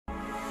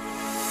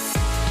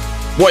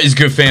What is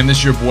good, fam? This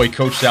is your boy,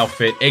 Coach Sal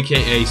Fit,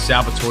 aka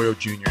Salvatore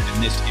Jr.,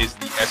 and this is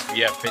the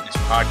SBF Fitness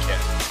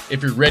Podcast.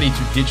 If you're ready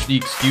to ditch the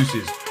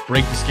excuses,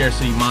 break the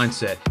scarcity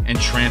mindset, and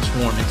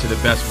transform into the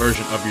best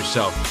version of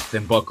yourself,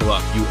 then buckle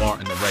up. You are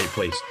in the right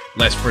place.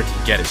 Let's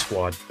freaking get it,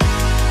 squad.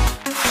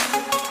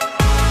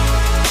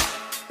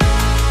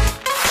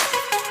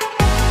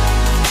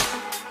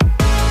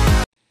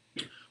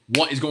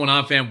 What is going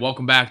on, fam?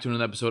 Welcome back to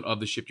another episode of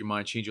the Shift Your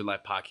Mind, Change Your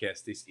Life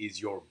podcast. This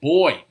is your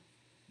boy,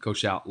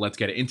 Coach Al. Let's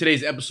get it. In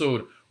today's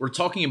episode, we're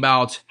talking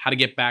about how to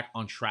get back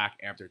on track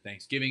after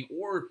Thanksgiving,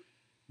 or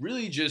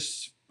really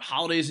just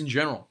holidays in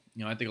general.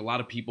 You know, I think a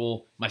lot of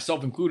people,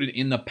 myself included,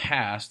 in the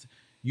past,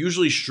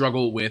 usually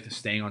struggle with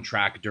staying on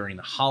track during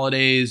the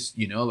holidays,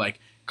 you know, like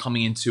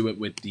coming into it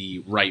with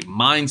the right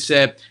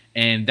mindset.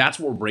 And that's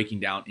what we're breaking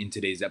down in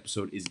today's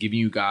episode, is giving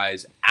you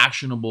guys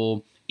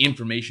actionable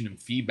information and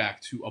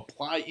feedback to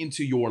apply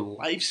into your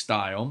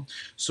lifestyle.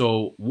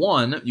 So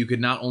one, you could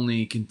not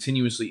only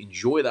continuously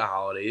enjoy the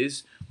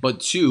holidays, but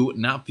two,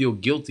 not feel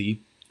guilty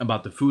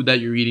about the food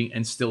that you're eating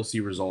and still see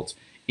results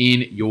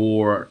in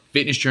your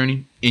fitness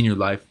journey, in your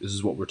life. This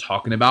is what we're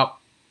talking about.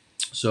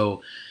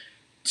 So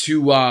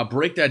to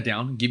break that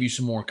down, give you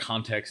some more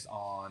context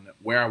on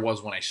where I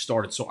was when I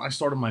started. So I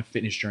started my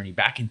fitness journey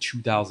back in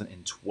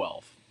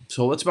 2012.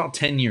 So that's about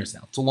 10 years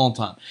now. It's a long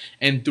time.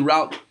 And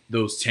throughout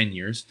those 10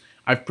 years,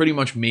 I've pretty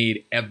much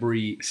made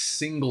every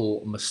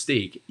single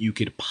mistake you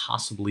could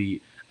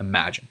possibly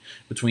imagine.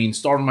 Between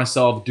starving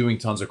myself, doing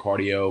tons of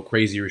cardio,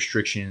 crazy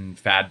restriction,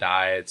 fad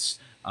diets,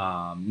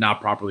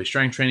 not properly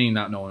strength training,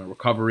 not knowing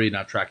recovery,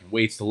 not tracking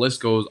weights, the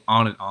list goes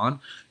on and on.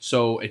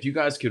 So if you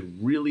guys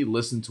could really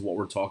listen to what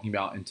we're talking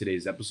about in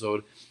today's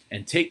episode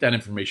and take that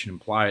information and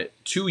apply it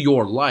to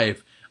your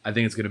life, I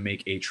think it's going to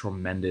make a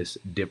tremendous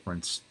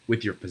difference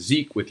with your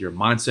physique, with your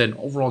mindset, and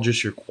overall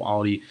just your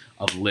quality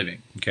of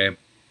living, okay?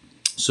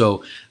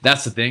 So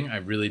that's the thing. I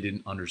really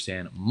didn't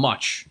understand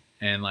much.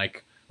 And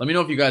let me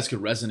know if you guys could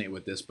resonate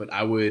with this, but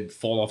I would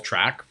fall off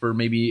track for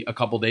maybe a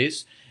couple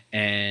days.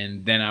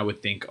 And then I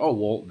would think, oh,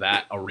 well,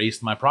 that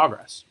erased my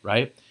progress,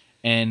 right?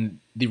 And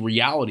the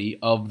reality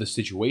of the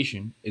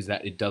situation is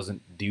that it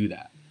doesn't do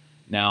that.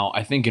 Now,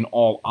 I think in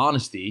all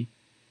honesty,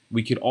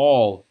 we could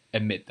all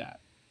admit that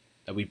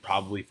we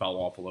probably fell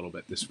off a little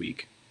bit this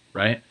week,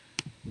 right?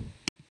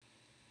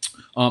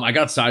 I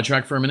got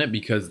sidetracked for a minute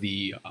because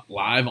the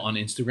live on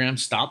Instagram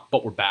stopped,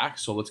 but we're back.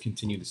 So let's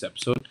continue this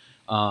episode.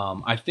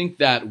 I think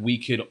that we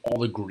could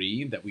all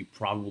agree that we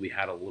probably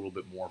had a little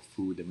bit more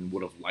food than we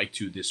would have liked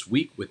to this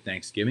week with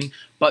Thanksgiving,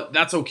 but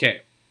that's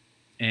okay.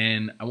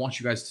 And I want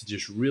you guys to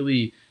just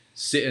really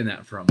sit in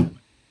that for a moment.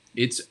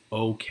 It's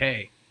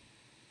okay.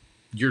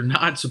 You're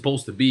not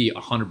supposed to be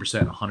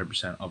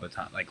 100% of the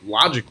time. Like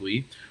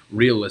logically,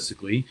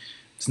 realistically,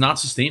 it's not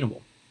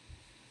sustainable.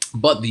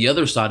 But the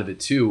other side of it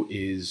too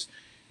is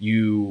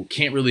you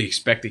can't really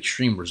expect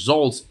extreme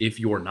results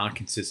if you're not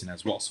consistent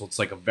as well. So it's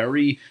like a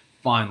very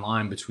fine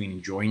line between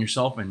enjoying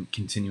yourself and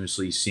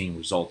continuously seeing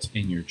results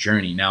in your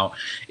journey. Now,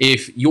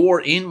 if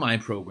you're in my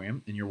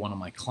program and you're one of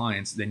my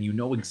clients, then you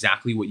know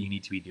exactly what you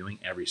need to be doing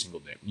every single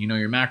day. You know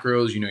your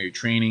macros, you know your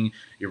training,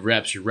 your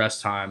reps, your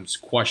rest times,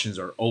 questions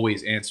are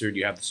always answered.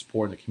 You have the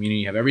support in the community,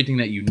 you have everything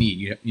that you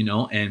need, you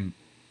know, and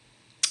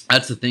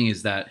that's the thing,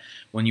 is that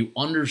when you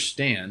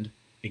understand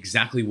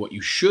exactly what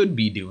you should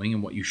be doing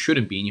and what you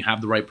shouldn't be, and you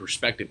have the right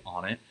perspective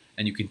on it,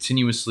 and you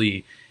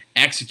continuously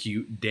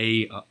execute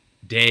day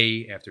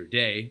after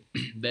day,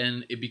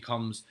 then it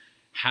becomes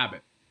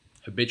habit,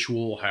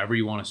 habitual, however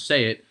you want to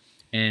say it.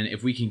 And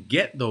if we can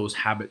get those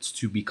habits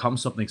to become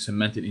something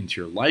cemented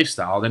into your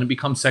lifestyle, then it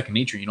becomes second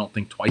nature. You don't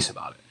think twice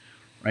about it,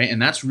 right?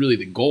 And that's really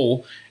the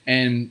goal.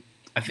 And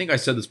I think I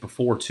said this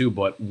before too,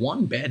 but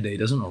one bad day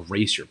doesn't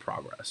erase your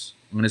progress.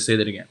 I'm going to say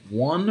that again.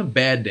 One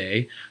bad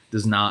day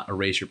does not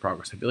erase your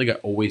progress. I feel like I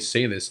always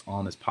say this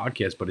on this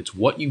podcast, but it's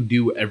what you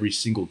do every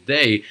single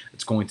day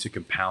that's going to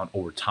compound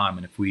over time.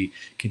 And if we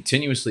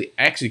continuously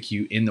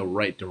execute in the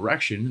right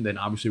direction, then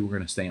obviously we're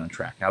going to stay on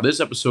track. Now, this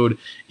episode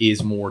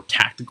is more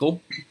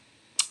tactical,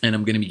 and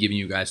I'm going to be giving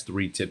you guys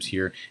 3 tips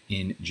here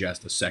in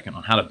just a second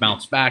on how to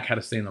bounce back, how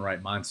to stay in the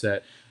right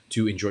mindset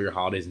to enjoy your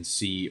holidays and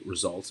see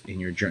results in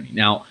your journey.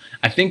 Now,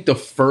 I think the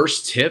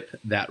first tip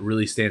that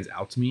really stands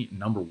out to me,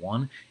 number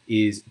one,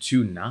 is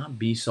to not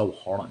be so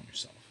hard on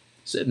yourself.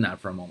 Sit in that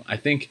for a moment. I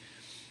think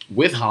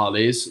with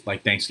holidays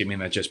like Thanksgiving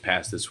that just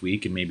passed this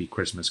week and maybe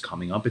Christmas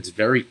coming up, it's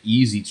very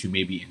easy to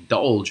maybe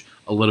indulge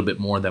a little bit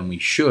more than we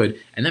should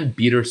and then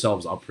beat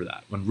ourselves up for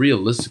that. When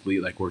realistically,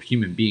 like, we're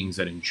human beings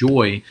that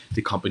enjoy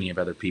the company of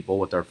other people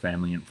with our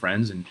family and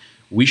friends, and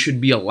we should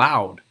be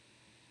allowed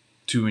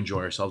to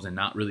enjoy ourselves and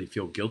not really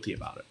feel guilty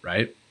about it,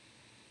 right?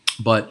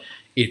 But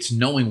it's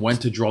knowing when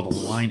to draw the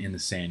line in the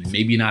sand and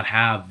maybe not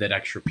have that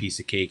extra piece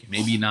of cake and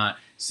maybe not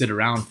sit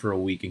around for a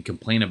week and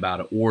complain about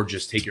it, or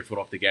just take your foot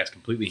off the gas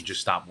completely and just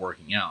stop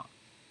working out,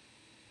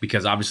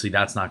 because obviously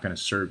that's not going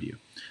to serve you.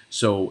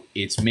 So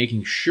it's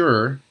making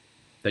sure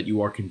that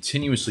you are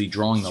continuously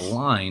drawing the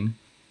line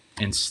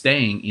and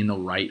staying in the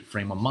right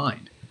frame of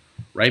mind,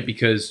 right?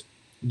 Because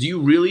do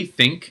you really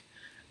think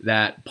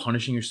that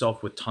punishing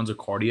yourself with tons of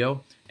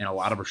cardio and a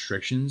lot of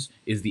restrictions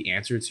is the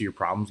answer to your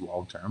problems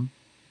long term?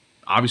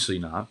 Obviously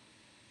not.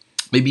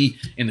 Maybe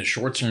in the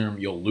short term,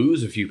 you'll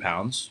lose a few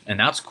pounds, and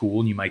that's cool,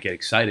 and you might get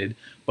excited.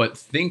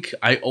 But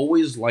I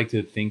always like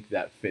to think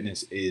that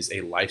fitness is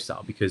a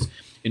lifestyle, because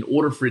in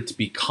order for it to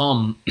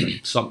become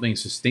something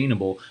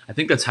sustainable, I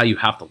think that's how you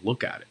have to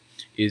look at it,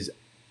 is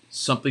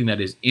something that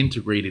is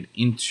integrated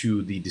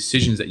into the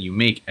decisions that you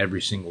make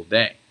every single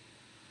day,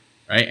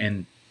 right?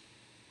 And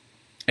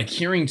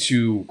adhering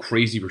to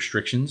crazy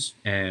restrictions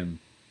and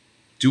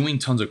doing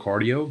tons of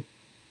cardio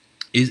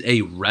is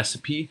a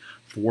recipe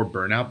for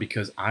burnout,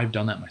 because I've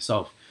done that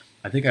myself.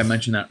 I think I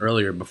mentioned that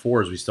earlier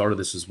before as we started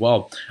this as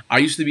well. I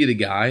used to be the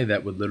guy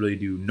that would literally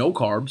do no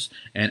carbs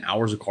and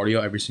hours of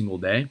cardio every single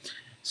day,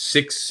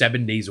 6,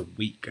 7 days a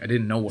week. I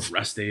didn't know what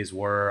rest days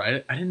were.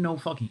 I didn't know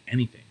fucking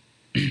anything,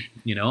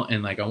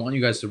 and like, I want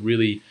you guys to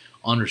really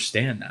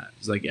understand that.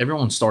 It's like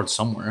everyone starts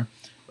somewhere,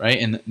 right?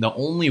 And the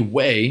only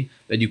way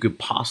that you could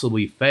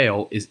possibly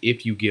fail is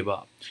if you give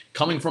up.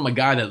 Coming from a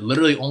guy that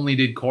literally only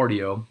did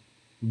cardio,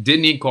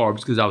 didn't eat carbs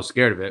because I was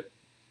scared of it,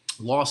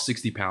 lost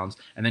 60 pounds,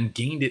 and then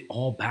gained it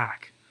all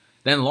back.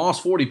 Then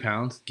lost 40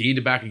 pounds, gained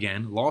it back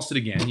again, lost it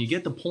again. You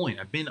get the point.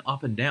 I've been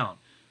up and down.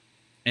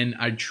 And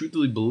I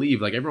truthfully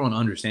believe, like, everyone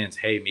understands,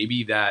 hey,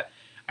 maybe that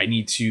I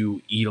need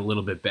to eat a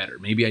little bit better.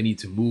 Maybe I need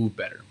to move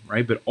better,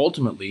 right? But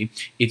ultimately,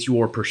 it's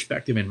your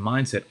perspective and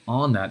mindset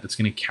on that that's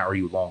going to carry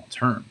you long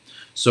term.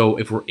 So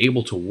if we're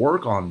able to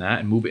work on that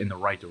and move it in the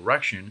right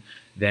direction,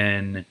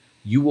 then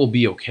you will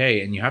be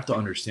okay. And you have to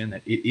understand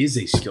that it is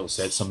a skill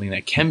set, something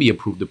that can be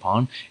improved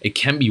upon. It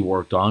can be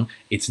worked on.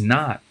 It's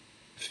not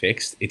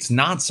fixed. It's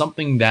not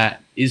something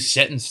that is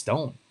set in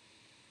stone.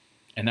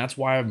 And that's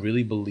why I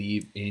really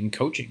believe in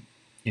coaching,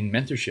 in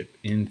mentorship,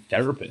 in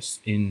therapists,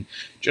 in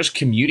just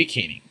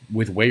communicating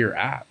with where you're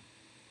at,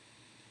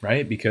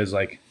 right? Because,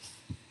 like,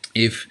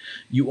 if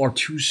you are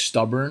too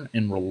stubborn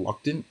and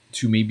reluctant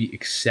to maybe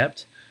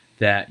accept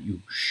that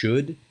you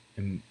should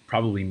and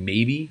probably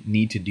maybe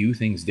need to do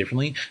things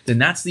differently, then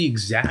that's the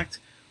exact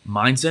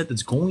mindset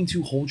that's going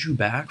to hold you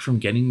back from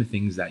getting the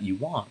things that you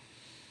want.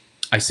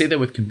 I say that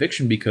with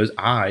conviction because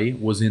I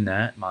was in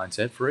that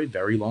mindset for a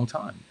very long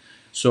time.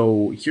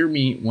 So hear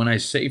me when I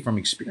say from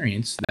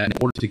experience that in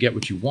order to get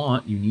what you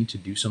want, you need to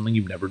do something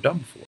you've never done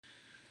before.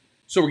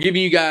 So we're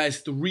giving you guys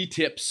 3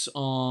 tips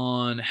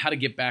on how to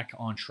get back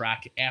on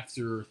track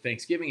after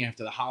Thanksgiving,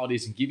 after the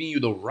holidays, and giving you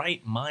the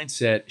right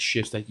mindset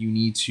shifts that you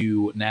need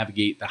to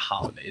navigate the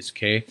holidays,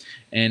 okay?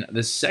 And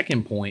the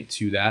second point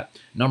to that,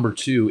 number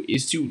 2,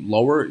 is to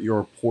lower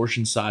your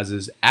portion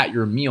sizes at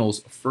your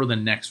meals for the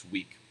next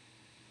week.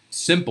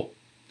 Simple.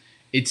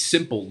 It's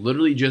simple.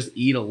 Literally just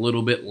eat a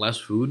little bit less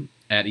food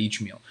at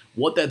each meal.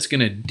 What that's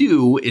going to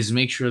do is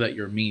make sure that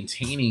you're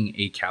maintaining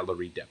a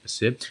calorie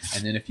deficit.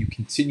 And then if you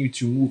continue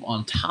to move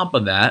on top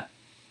of that,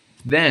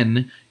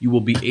 then you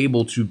will be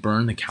able to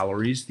burn the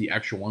calories, the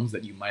extra ones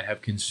that you might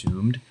have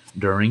consumed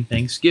during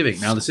Thanksgiving.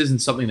 Now, this isn't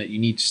something that you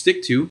need to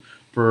stick to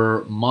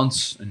for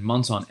months and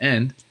months on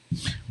end,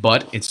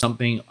 but it's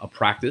something, a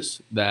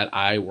practice that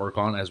I work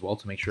on as well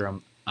to make sure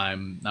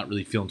I'm not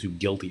really feeling too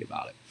guilty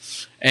about it.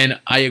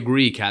 And I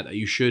agree, Kat, that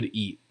you should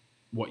eat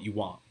what you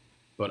want,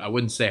 but I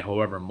wouldn't say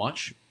however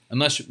much,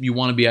 unless you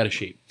want to be out of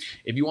shape.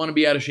 If you want to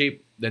be out of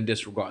shape, then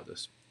disregard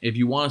this. If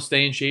you want to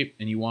stay in shape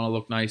and you want to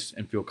look nice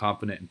and feel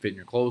confident and fit in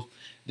your clothes,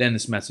 then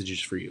this message is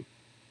for you.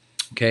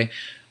 Okay.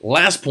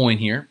 Last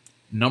point here,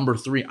 number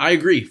 3. I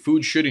agree.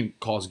 Food shouldn't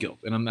cause guilt.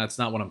 And that's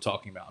not what I'm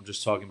talking about. I'm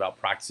just talking about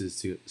practices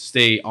to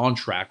stay on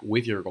track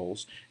with your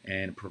goals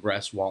and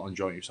progress while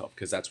enjoying yourself,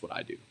 because that's what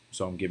I do.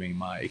 So I'm giving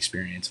my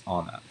experience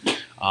on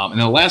that. And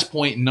the last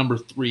point, number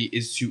 3,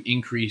 is to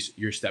increase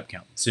your step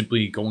count.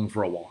 Simply going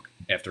for a walk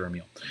after a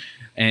meal.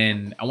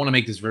 And I want to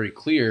make this very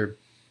clear,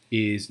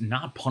 is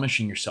not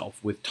punishing yourself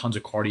with tons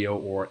of cardio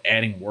or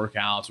adding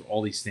workouts or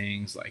all these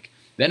things. Like,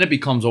 then it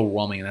becomes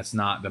overwhelming, and that's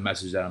not the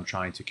message that I'm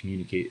trying to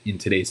communicate in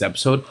today's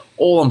episode.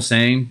 All I'm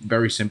saying,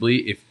 very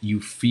simply, if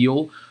you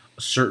feel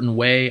a certain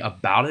way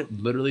about it,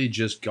 literally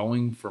just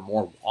going for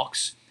more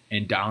walks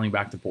and dialing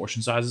back the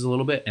portion sizes a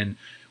little bit and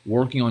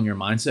working on your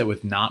mindset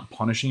with not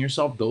punishing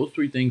yourself, those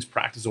 3 things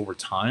practiced over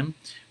time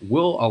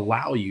will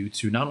allow you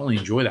to not only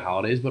enjoy the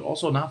holidays, but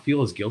also not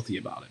feel as guilty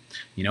about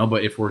it.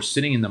 But if we're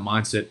sitting in the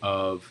mindset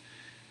of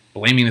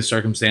blaming the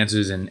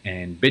circumstances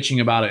and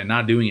bitching about it and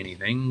not doing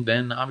anything,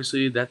 then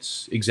obviously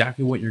that's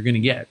exactly what you're going to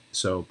get.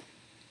 So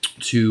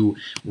to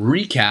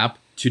recap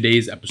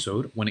today's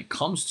episode, when it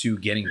comes to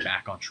getting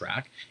back on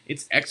track,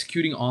 it's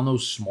executing on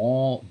those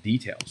small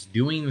details,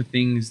 doing the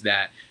things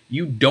that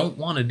you don't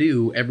want to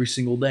do every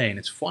single day. And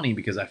it's funny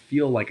because I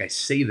feel like I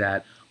say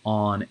that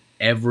on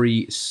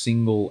every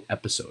single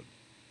episode.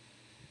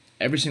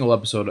 Every single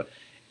episode,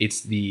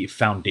 it's the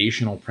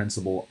foundational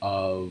principle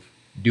of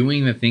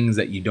doing the things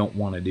that you don't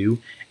want to do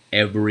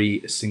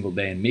every single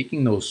day and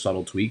making those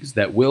subtle tweaks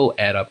that will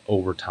add up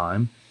over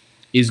time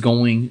is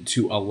going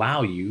to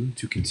allow you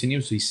to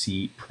continuously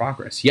see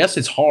progress. Yes,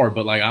 it's hard,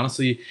 but like,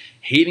 honestly,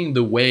 hating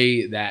the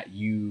way that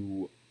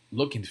you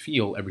look and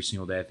feel every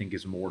single day, I think,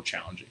 is more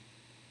challenging.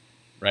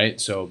 right?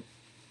 So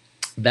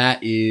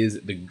that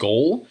is the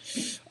goal.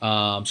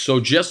 So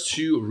just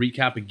to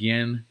recap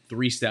again,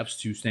 3 steps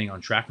to staying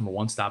on track. Number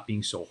 1, stop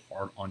being so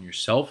hard on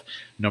yourself.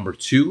 Number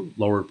 2,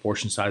 lower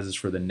portion sizes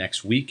for the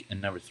next week.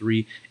 And number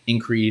 3,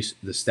 increase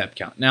the step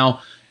count.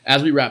 Now,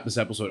 as we wrap this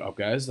episode up,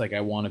 guys, like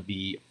I want to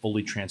be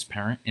fully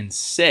transparent and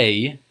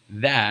say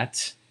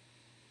that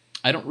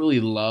I don't really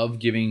love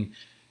giving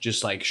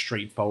just like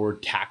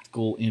straightforward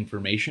tactical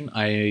information.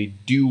 I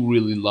do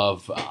really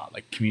love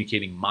like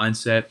communicating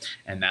mindset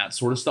and that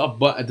sort of stuff.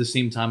 But at the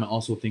same time, I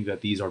also think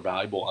that these are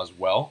valuable as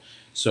well.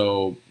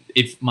 So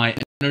if my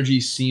energy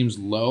seems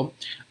low,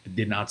 I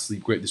did not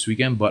sleep great this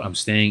weekend, but I'm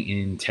staying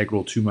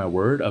integral to my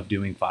word of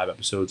doing 5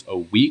 episodes a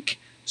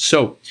week.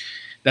 So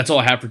that's all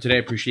I have for today. I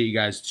appreciate you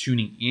guys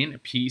tuning in.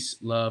 Peace,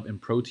 love,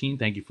 and protein.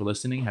 Thank you for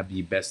listening. Have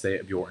the best day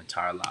of your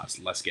entire lives.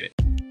 Let's get it.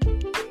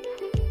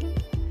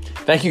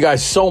 Thank you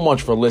guys so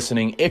much for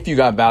listening. If you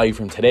got value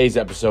from today's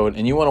episode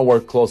and you want to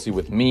work closely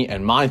with me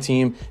and my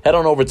team, head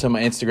on over to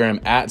my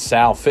Instagram at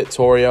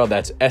SalFittorio.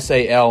 That's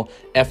SalFittorio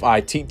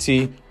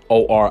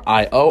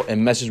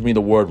and message me the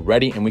word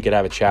ready, and we could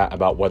have a chat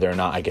about whether or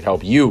not I could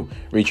help you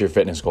reach your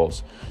fitness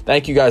goals.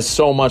 Thank you guys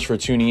so much for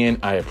tuning in.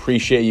 I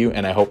appreciate you,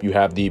 and I hope you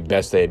have the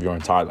best day of your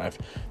entire life.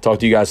 Talk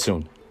to you guys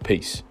soon.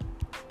 Peace.